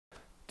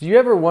Do you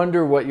ever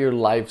wonder what your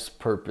life's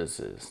purpose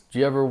is? Do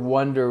you ever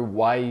wonder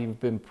why you've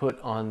been put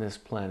on this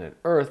planet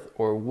Earth,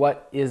 or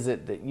what is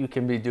it that you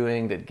can be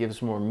doing that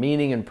gives more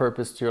meaning and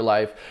purpose to your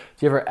life?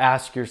 Do you ever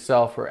ask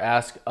yourself or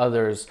ask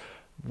others,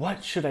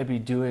 what should I be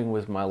doing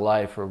with my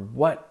life, or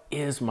what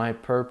is my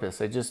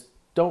purpose? I just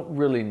don't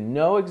really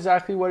know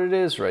exactly what it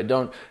is, or I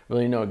don't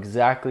really know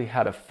exactly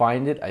how to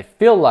find it. I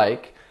feel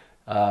like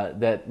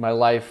that my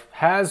life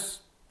has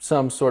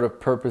some sort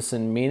of purpose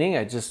and meaning.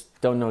 I just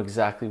don't know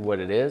exactly what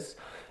it is.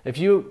 If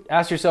you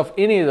ask yourself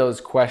any of those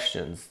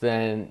questions,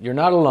 then you're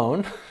not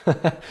alone.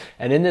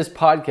 And in this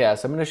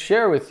podcast, I'm going to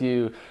share with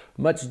you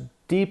much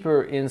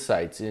deeper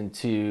insights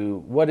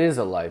into what is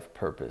a life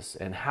purpose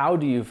and how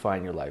do you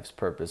find your life's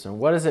purpose and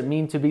what does it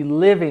mean to be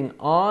living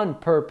on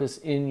purpose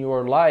in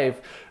your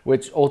life,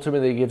 which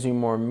ultimately gives you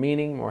more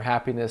meaning, more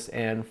happiness,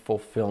 and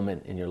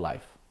fulfillment in your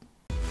life.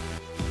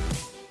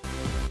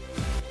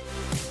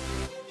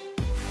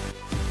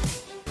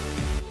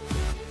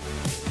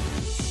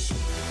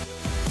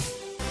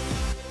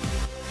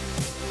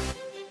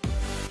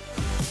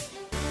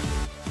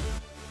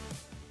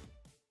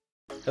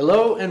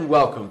 Hello and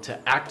welcome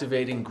to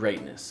Activating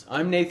Greatness.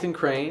 I'm Nathan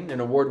Crane, an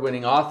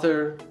award-winning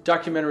author,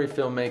 documentary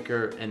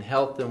filmmaker, and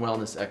health and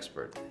wellness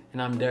expert.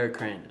 And I'm Derek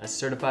Crane, a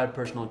certified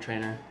personal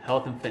trainer,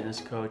 health and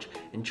fitness coach,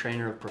 and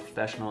trainer of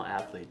professional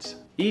athletes.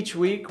 Each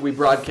week we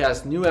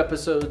broadcast new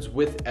episodes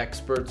with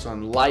experts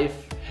on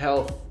life,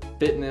 health,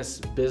 fitness,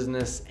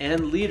 business,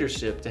 and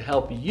leadership to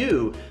help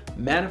you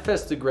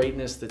manifest the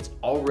greatness that's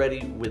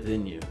already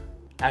within you.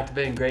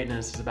 Activating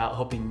Greatness is about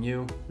helping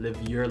you live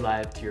your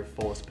life to your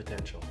fullest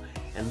potential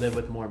and live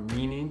with more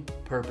meaning,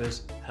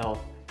 purpose,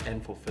 health,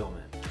 and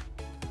fulfillment.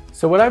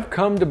 So what I've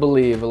come to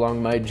believe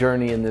along my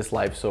journey in this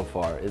life so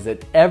far is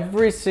that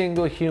every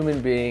single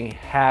human being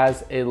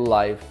has a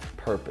life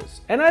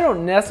purpose. And I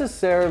don't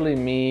necessarily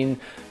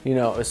mean,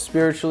 a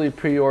spiritually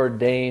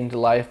preordained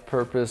life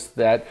purpose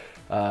that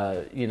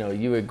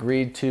you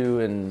agreed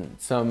to in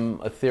some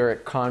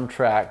etheric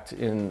contract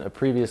in a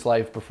previous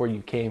life before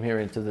you came here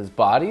into this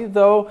body,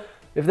 though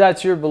if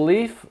that's your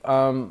belief,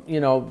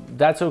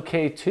 that's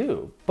okay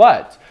too.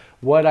 But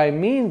what I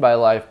mean by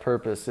life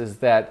purpose is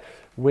that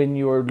when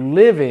you're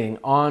living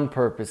on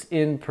purpose,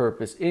 in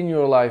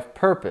your life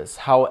purpose,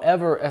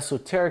 however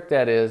esoteric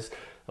that is,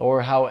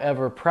 or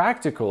however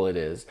practical it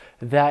is,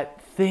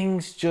 that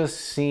things just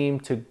seem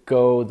to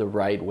go the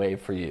right way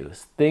for you.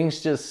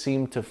 Things just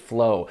seem to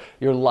flow.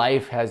 Your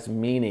life has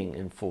meaning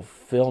and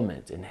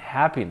fulfillment and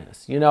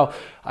happiness.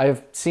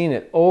 I've seen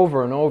it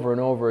over and over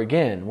and over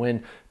again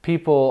when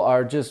people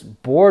are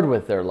just bored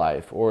with their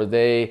life, or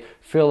they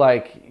feel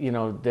like,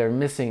 they're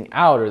missing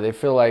out, or they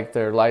feel like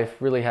their life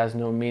really has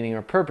no meaning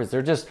or purpose.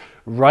 They're just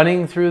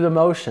running through the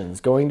motions,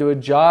 going to a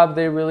job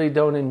they really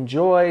don't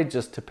enjoy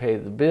just to pay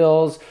the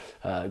bills,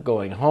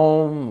 going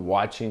home,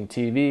 watching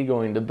TV,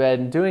 going to bed,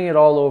 and doing it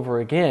all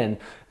over again.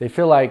 They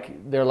feel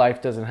like their life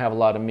doesn't have a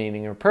lot of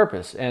meaning or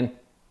purpose. And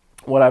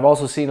what I've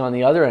also seen on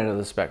the other end of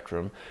the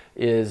spectrum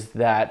is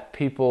that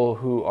people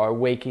who are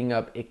waking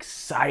up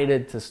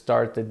excited to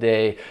start the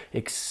day,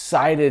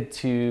 excited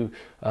to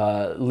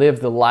live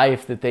the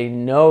life that they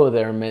know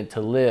they're meant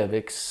to live,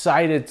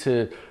 excited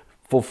to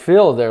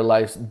fulfill their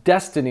life's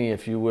destiny,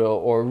 if you will,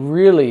 or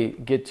really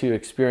get to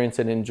experience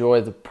and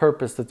enjoy the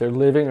purpose that they're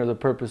living or the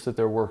purpose that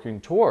they're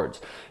working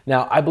towards.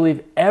 Now, I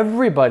believe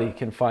everybody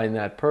can find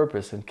that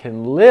purpose and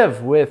can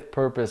live with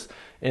purpose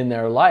in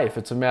their life.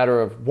 It's a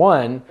matter of,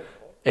 one,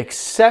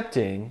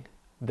 accepting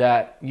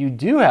that you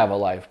do have a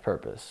life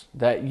purpose,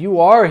 that you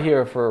are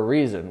here for a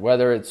reason,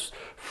 whether it's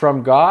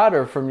from God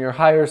or from your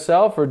higher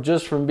self or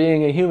just from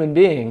being a human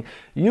being.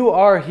 You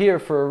are here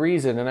for a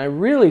reason, and I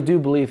really do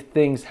believe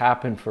things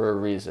happen for a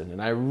reason.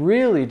 And I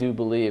really do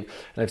believe,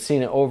 and I've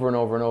seen it over and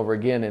over and over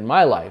again in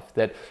my life,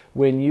 that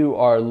when you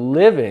are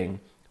living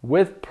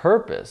with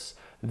purpose,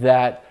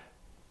 that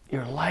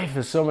your life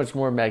is so much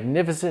more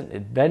magnificent,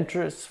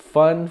 adventurous,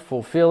 fun,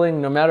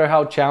 fulfilling, no matter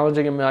how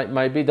challenging it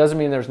might be. Doesn't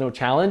mean there's no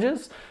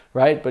challenges,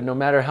 right? But no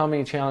matter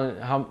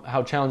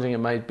how challenging it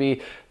might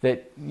be,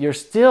 that you're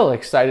still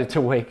excited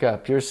to wake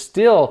up. You're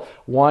still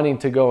wanting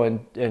to go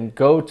and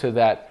go to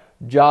that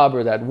job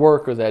or that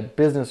work or that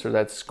business or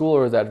that school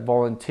or that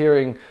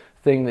volunteering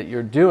thing that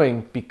you're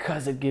doing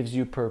because it gives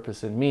you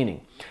purpose and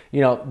meaning.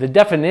 The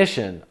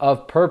definition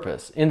of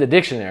purpose in the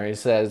dictionary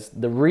says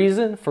the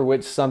reason for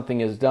which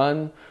something is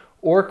done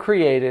or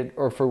created,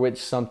 or for which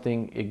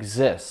something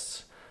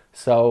exists.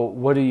 So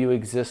what do you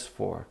exist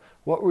for?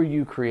 What were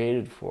you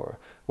created for?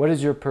 What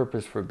is your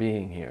purpose for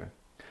being here?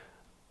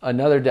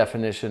 Another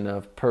definition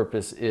of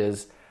purpose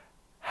is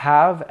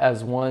have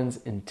as one's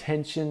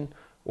intention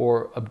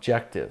or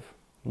objective.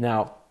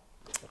 Now,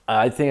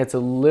 I think it's a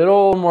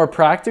little more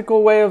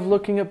practical way of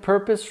looking at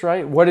purpose,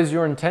 right? What is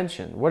your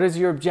intention? What is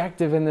your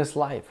objective in this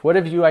life? What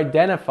have you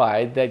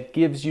identified that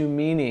gives you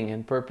meaning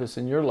and purpose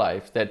in your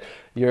life that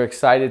you're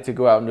excited to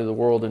go out into the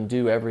world and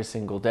do every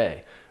single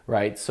day,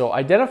 right? So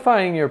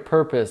identifying your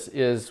purpose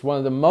is one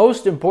of the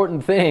most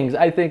important things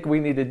I think we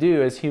need to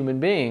do as human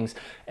beings.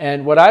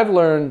 And what I've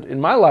learned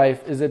in my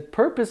life is that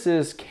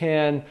purposes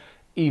can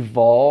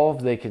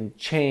evolve, they can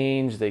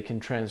change, they can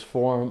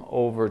transform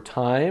over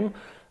time.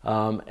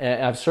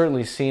 And I've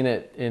certainly seen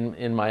it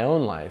in my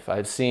own life.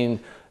 I've seen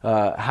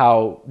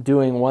how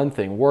doing one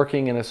thing,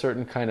 working in a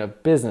certain kind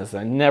of business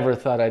I never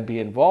thought I'd be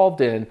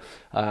involved in,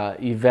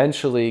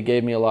 eventually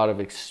gave me a lot of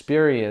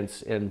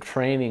experience and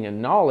training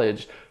and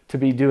knowledge to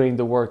be doing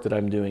the work that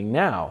I'm doing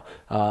now.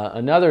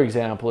 Another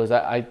example is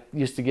I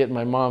used to get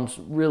my mom's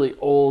really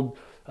old,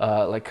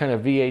 like kind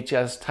of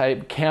VHS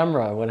type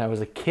camera when I was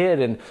a kid,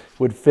 and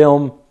would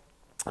film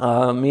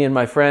me and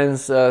my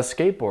friends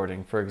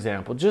skateboarding, for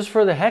example, just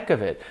for the heck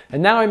of it.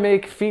 And now I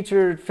make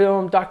featured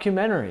film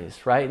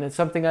documentaries, right? And it's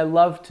something I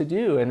love to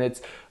do, and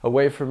it's a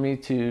way for me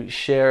to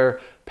share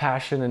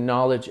passion and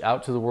knowledge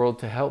out to the world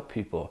to help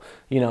people.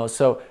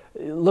 So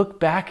look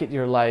back at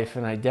your life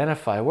and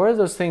identify, what are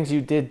those things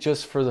you did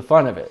just for the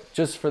fun of it,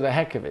 just for the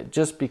heck of it,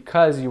 just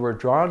because you were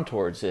drawn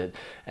towards it,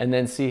 and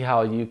then see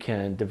how you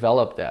can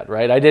develop that,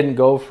 right? I didn't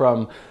go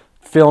from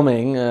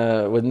filming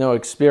with no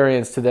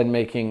experience to then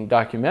making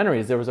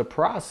documentaries. There was a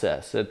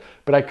process,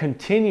 but I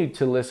continued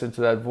to listen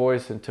to that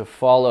voice and to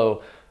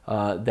follow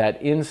that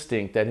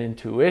instinct, that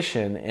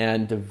intuition,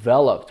 and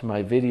developed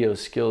my video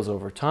skills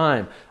over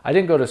time. I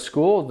didn't go to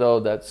school, though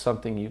that's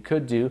something you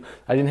could do.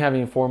 I didn't have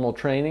any formal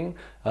training,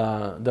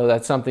 though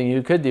that's something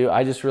you could do.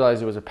 I just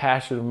realized it was a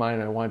passion of mine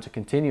and I wanted to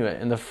continue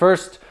it. And the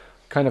first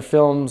kind of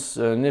films,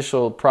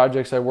 initial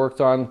projects I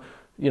worked on,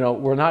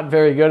 were not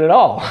very good at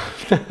all.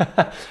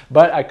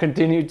 But I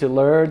continued to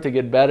learn, to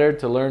get better,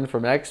 to learn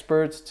from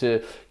experts,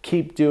 to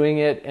keep doing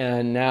it.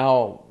 And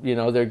now,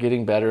 they're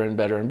getting better and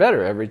better and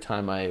better every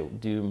time I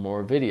do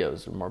more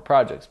videos or more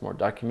projects, more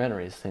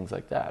documentaries, things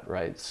like that,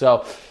 right?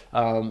 So,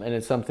 and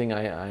it's something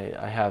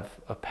I have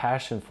a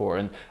passion for.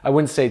 And I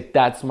wouldn't say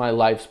that's my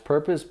life's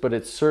purpose, but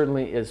it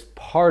certainly is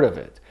part of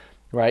it,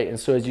 right? And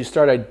so as you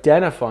start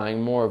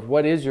identifying more of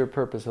what is your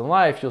purpose in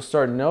life, you'll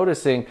start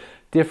noticing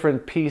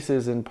different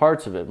pieces and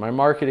parts of it. My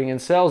marketing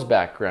and sales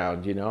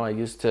background, I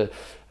used to,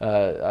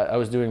 I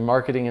was doing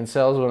marketing and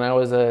sales when I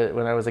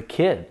was a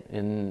kid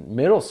in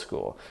middle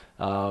school.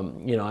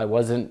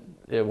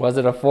 It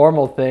wasn't a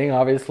formal thing,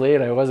 obviously,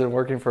 and I wasn't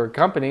working for a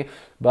company,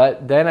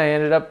 but then I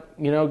ended up,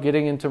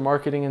 getting into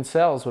marketing and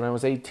sales when I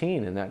was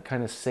 18, and that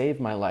kind of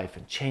saved my life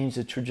and changed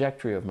the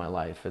trajectory of my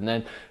life. And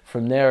then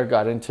from there,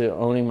 got into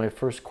owning my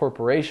first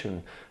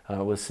corporation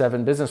with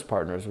 7 business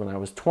partners when I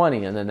was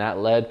 20, and then that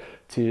led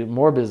to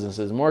more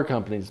businesses, more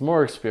companies,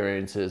 more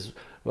experiences,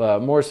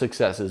 more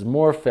successes,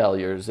 more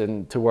failures,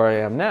 and to where I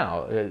am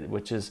now,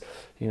 which is,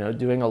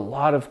 doing a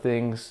lot of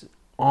things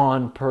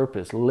on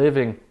purpose,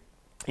 living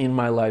in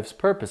my life's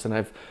purpose. And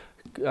I've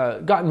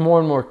gotten more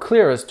and more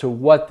clear as to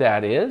what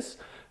that is,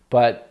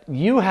 but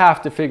you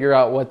have to figure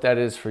out what that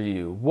is for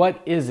you.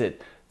 What is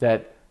it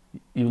that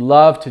you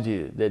love to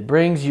do, that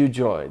brings you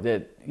joy,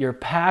 that you're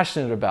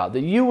passionate about,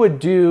 that you would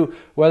do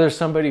whether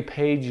somebody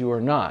paid you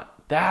or not?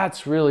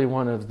 That's really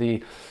one of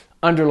the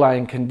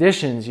underlying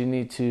conditions you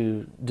need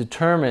to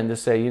determine to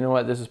say,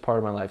 this is part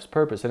of my life's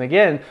purpose. And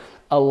again,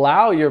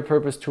 allow your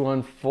purpose to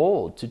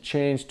unfold, to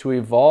change, to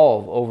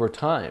evolve over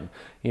time.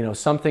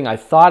 Something I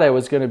thought I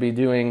was going to be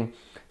doing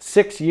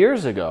 6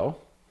 years ago,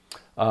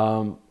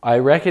 I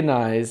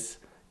recognize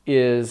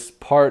is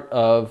part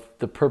of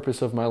the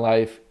purpose of my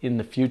life in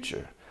the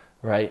future,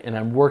 right? And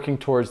I'm working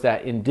towards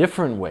that in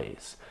different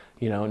ways.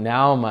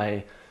 Now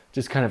my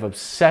just kind of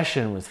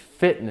obsession with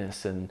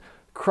fitness and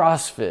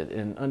CrossFit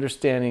and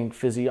understanding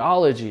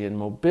physiology and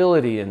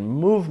mobility and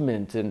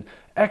movement and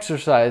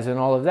exercise and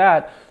all of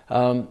that,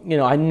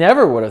 I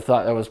never would have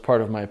thought that was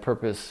part of my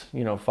purpose,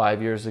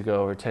 5 years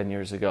ago or 10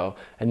 years ago.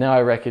 And now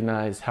I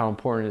recognize how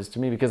important it is to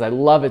me because I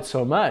love it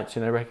so much,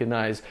 and I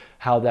recognize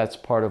how that's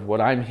part of what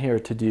I'm here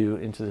to do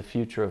into the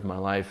future of my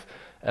life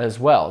as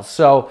well.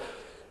 So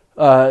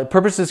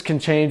purposes can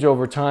change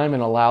over time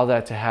and allow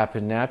that to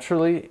happen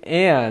naturally.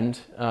 And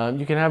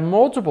you can have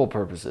multiple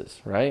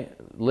purposes, right?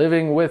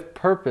 Living with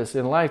purpose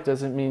in life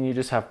doesn't mean you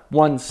just have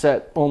one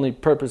set, only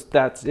purpose,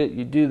 that's it,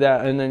 you do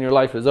that, and then your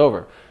life is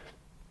over.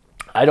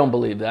 I don't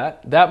believe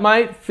that. That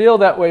might feel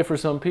that way for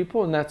some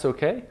people, and that's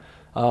okay.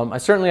 I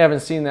certainly haven't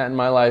seen that in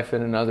my life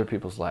and in other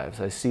people's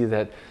lives. I see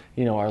that,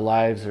 our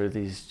lives are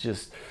these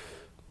just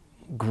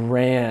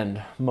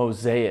grand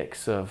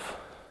mosaics of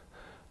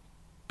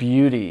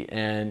beauty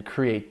and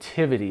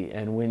creativity,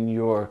 and when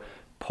you're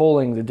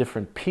pulling the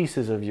different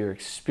pieces of your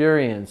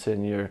experience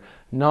and your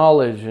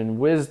knowledge and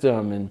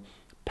wisdom and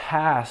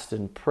past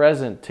and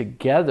present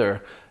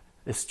together,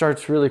 it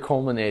starts really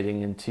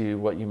culminating into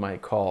what you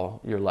might call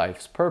your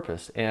life's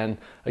purpose. And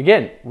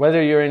again,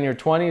 whether you're in your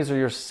 20s or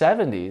your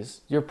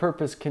 70s, your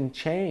purpose can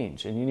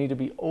change, and you need to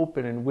be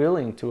open and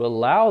willing to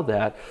allow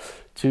that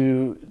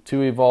to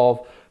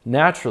evolve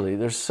naturally.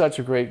 There's such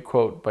a great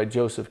quote by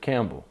Joseph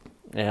Campbell,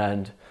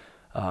 and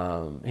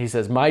he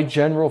says, "My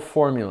general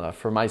formula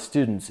for my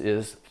students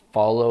is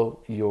follow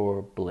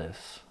your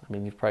bliss." I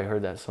mean, you've probably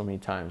heard that so many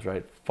times,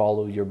 right?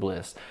 Follow your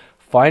bliss.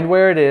 Find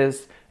where it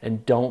is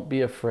and don't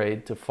be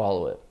afraid to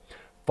follow it.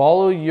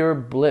 Follow your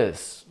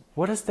bliss.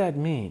 What does that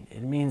mean?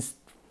 It means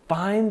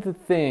find the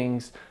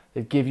things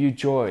that give you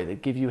joy,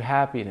 that give you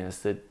happiness,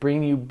 that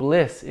bring you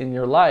bliss in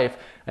your life.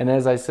 And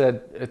as I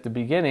said at the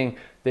beginning,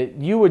 that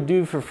you would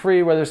do for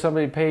free whether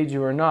somebody paid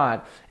you or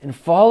not, and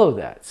follow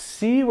that.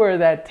 See where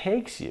that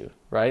takes you,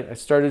 right? I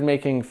started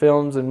making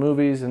films and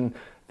movies and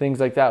things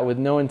like that with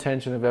no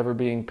intention of ever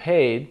being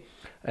paid.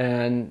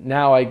 And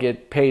now I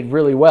get paid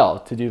really well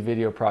to do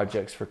video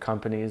projects for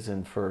companies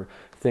and for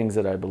things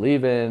that I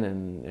believe in,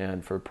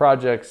 and for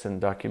projects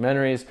and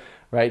documentaries,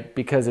 right?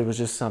 Because it was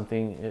just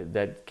something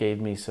that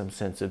gave me some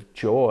sense of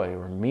joy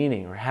or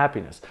meaning or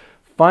happiness.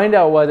 Find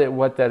out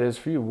what that is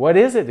for you. What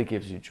is it that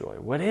gives you joy?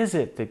 What is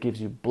it that gives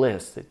you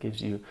bliss, that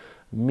gives you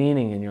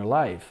meaning in your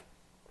life?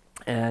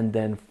 And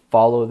then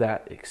follow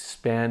that,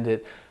 expand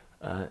it,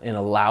 and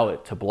allow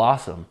it to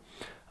blossom.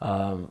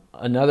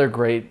 Another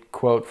great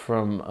quote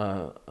from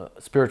a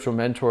spiritual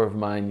mentor of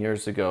mine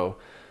years ago,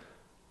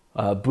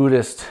 a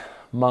Buddhist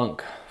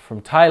monk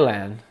from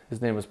Thailand.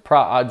 His name was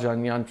Phra,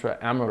 Ajahn, Yantra,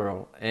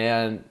 Amaro.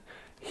 And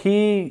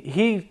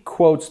he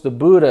quotes the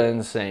Buddha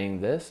in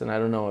saying this, and I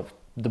don't know if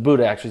the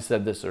Buddha actually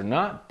said this or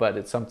not, but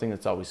it's something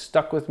that's always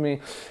stuck with me.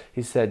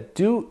 He said,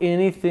 do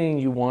anything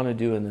you want to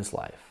do in this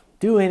life.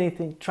 Do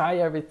anything, try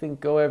everything,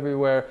 go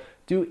everywhere.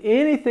 Do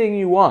anything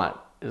you want,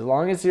 as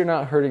long as you're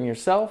not hurting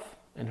yourself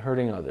and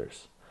hurting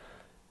others.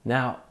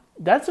 Now,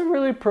 that's a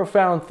really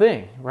profound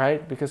thing,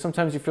 right? Because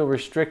sometimes you feel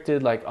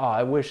restricted, like, oh,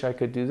 I wish I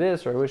could do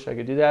this, or I wish I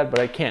could do that, but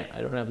I can't.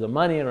 I don't have the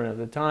money, I don't have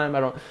the time,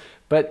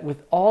 But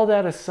with all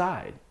that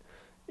aside,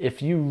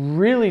 if you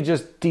really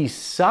just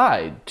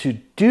decide to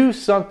do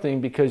something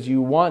because you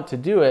want to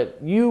do it,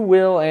 you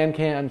will and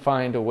can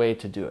find a way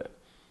to do it.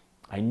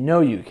 I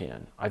know you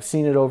can. I've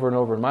seen it over and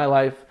over in my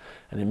life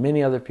and in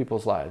many other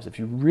people's lives. If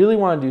you really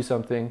want to do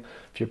something,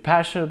 if you're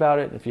passionate about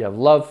it, if you have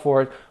love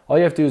for it, all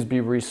you have to do is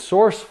be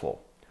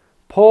resourceful.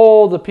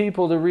 Pull the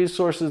people, the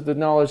resources, the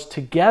knowledge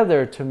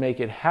together to make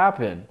it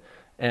happen.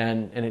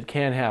 And it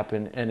can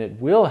happen, and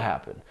it will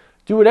happen.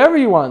 Do whatever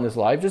you want in this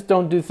life, just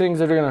don't do things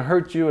that are going to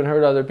hurt you and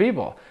hurt other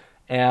people.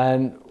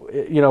 And,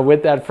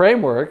 with that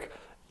framework,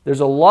 there's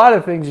a lot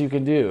of things you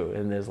can do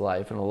in this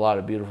life, and a lot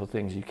of beautiful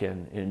things you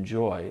can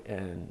enjoy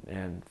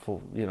and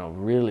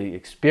really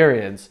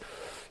experience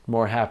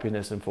more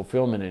happiness and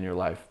fulfillment in your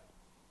life.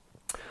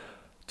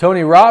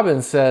 Tony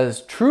Robbins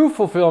says, true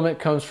fulfillment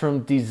comes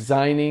from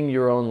designing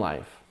your own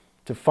life.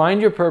 To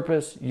find your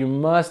purpose, you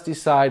must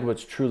decide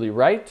what's truly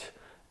right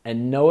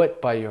and know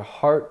it by your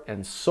heart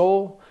and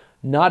soul,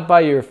 not by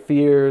your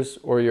fears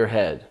or your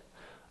head.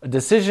 A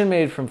decision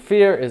made from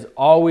fear is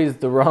always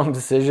the wrong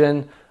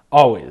decision,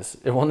 always.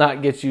 It will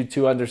not get you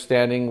to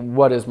understanding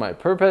what is my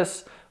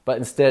purpose, but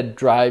instead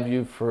drive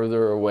you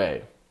further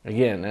away.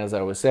 Again, as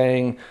I was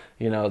saying,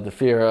 the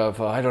fear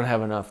of, oh, I don't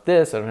have enough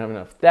this, I don't have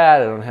enough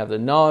that, I don't have the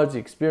knowledge, the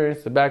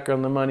experience, the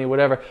background, the money,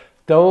 whatever.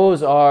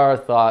 Those are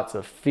thoughts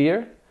of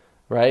fear,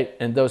 right?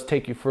 And those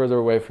take you further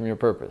away from your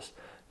purpose.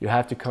 You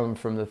have to come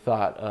from the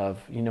thought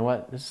of, you know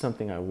what, this is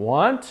something I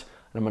want,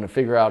 and I'm going to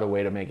figure out a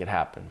way to make it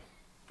happen.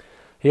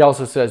 He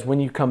also says, when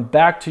you come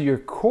back to your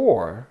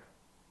core,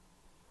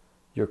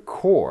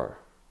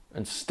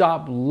 and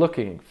stop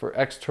looking for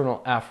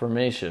external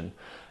affirmation,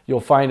 you'll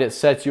find it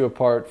sets you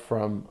apart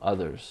from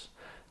others.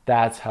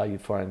 That's how you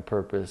find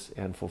purpose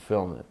and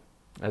fulfillment.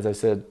 As I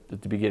said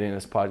at the beginning of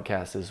this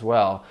podcast as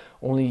well,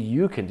 only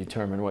you can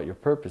determine what your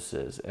purpose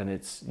is. And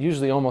it's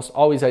usually almost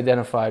always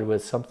identified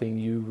with something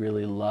you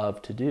really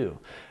love to do.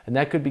 And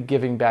that could be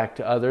giving back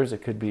to others.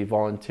 It could be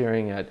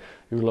volunteering at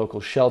your local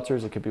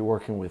shelters. It could be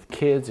working with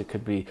kids. It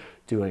could be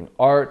doing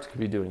art. It could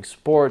be doing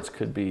sports. It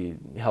could be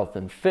health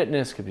and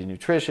fitness. It could be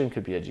nutrition. It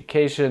could be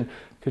education.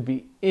 It could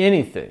be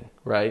anything,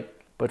 right?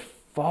 But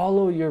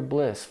follow your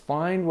bliss.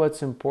 Find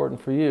what's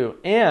important for you.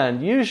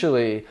 And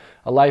usually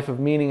a life of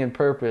meaning and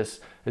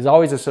purpose is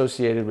always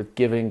associated with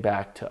giving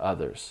back to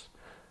others.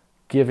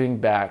 Giving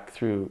back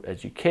through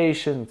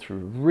education, through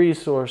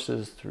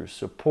resources, through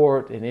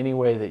support in any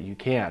way that you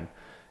can.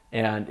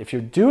 And if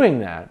you're doing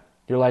that,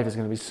 your life is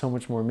going to be so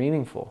much more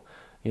meaningful.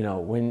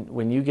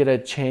 When you get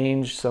to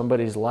change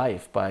somebody's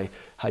life by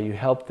how you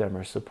helped them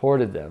or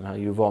supported them, how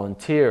you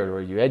volunteered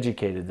or you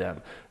educated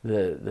them,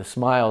 the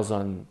smiles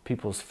on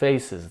people's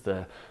faces,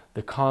 the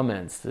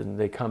comments, and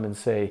they come and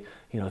say,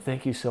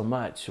 thank you so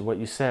much. What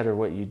you said or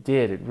what you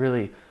did, it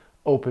really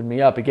opened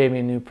me up. It gave me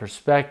a new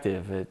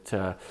perspective. It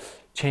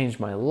changed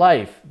my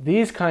life.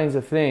 These kinds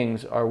of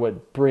things are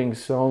what bring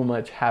so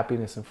much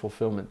happiness and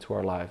fulfillment to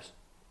our lives.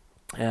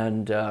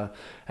 And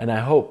I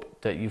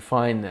hope that you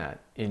find that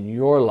in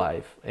your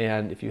life.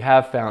 And if you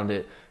have found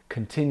it,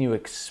 continue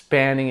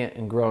expanding it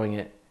and growing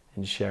it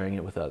and sharing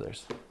it with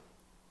others.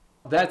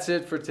 That's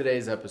it for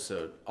today's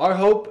episode. Our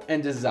hope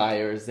and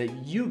desire is that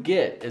you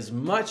get as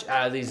much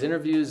out of these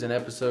interviews and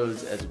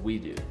episodes as we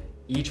do.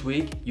 Each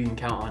week, you can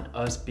count on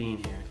us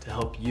being here to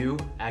help you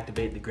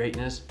activate the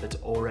greatness that's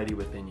already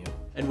within you.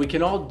 And we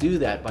can all do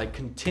that by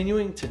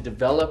continuing to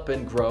develop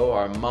and grow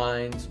our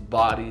minds,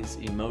 bodies,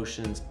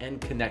 emotions,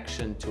 and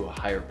connection to a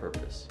higher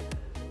purpose.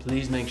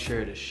 Please make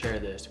sure to share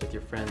this with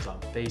your friends on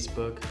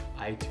Facebook,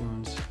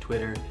 iTunes,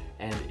 Twitter,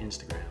 and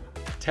Instagram.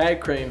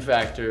 tag Crane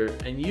Factor,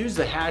 and use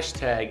the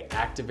hashtag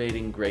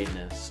Activating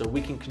Greatness so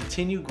we can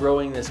continue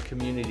growing this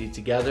community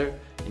together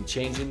and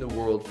changing the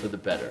world for the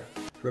better.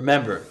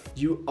 Remember,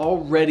 you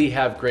already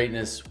have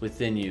greatness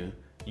within you.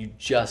 You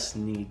just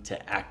need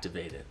to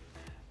activate it.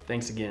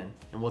 Thanks again,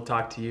 and we'll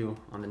talk to you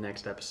on the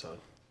next episode.